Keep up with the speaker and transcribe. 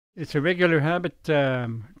It's a regular habit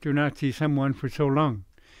to not see someone for so long.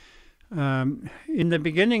 In the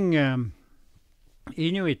beginning,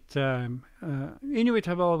 Inuit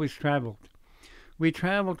have always traveled. We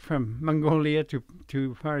traveled from Mongolia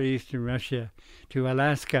to Far Eastern Russia, to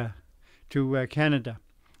Alaska, to Canada,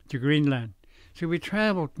 to Greenland. So we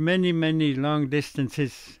traveled many, many long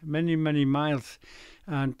distances, many, many miles,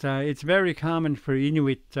 and it's very common for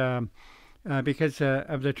Inuit because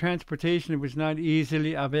of the transportation. It was not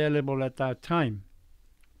easily available at that time.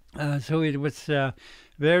 So it was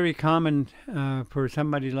very common for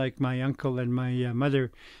somebody like my uncle and my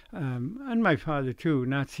mother and my father too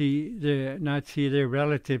not see their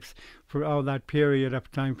relatives for all that period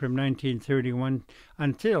of time from 1931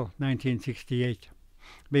 until 1968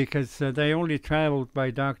 because they only traveled by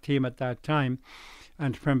dock team at that time.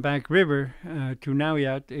 And from Back River to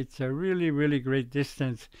Nauyat, it's a really, really great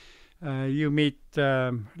distance. You meet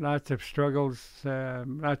lots of struggles,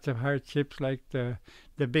 lots of hardships like the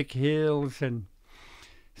big hills and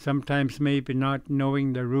sometimes maybe not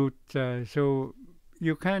knowing the route. So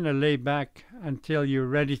you kind of lay back until you're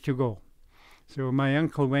ready to go. So my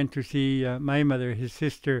uncle went to see my mother, his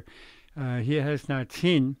sister. He has not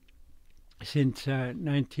seen since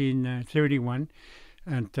 1931.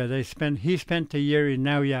 And he spent a year in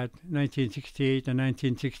Nauyat, 1968 and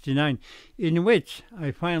 1969, in which I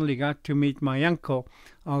finally got to meet my uncle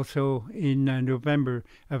also in November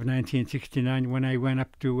of 1969 when I went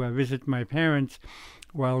up to visit my parents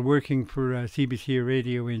while working for CBC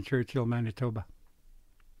Radio in Churchill, Manitoba.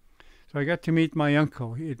 So I got to meet my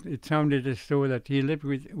uncle. It sounded as though that he lived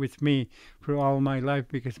with me for all my life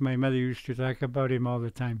because my mother used to talk about him all the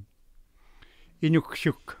time.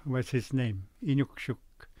 Inukshuk was his name. Inukshuk,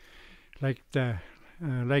 like the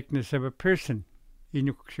likeness of a person.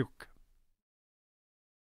 Inukshuk.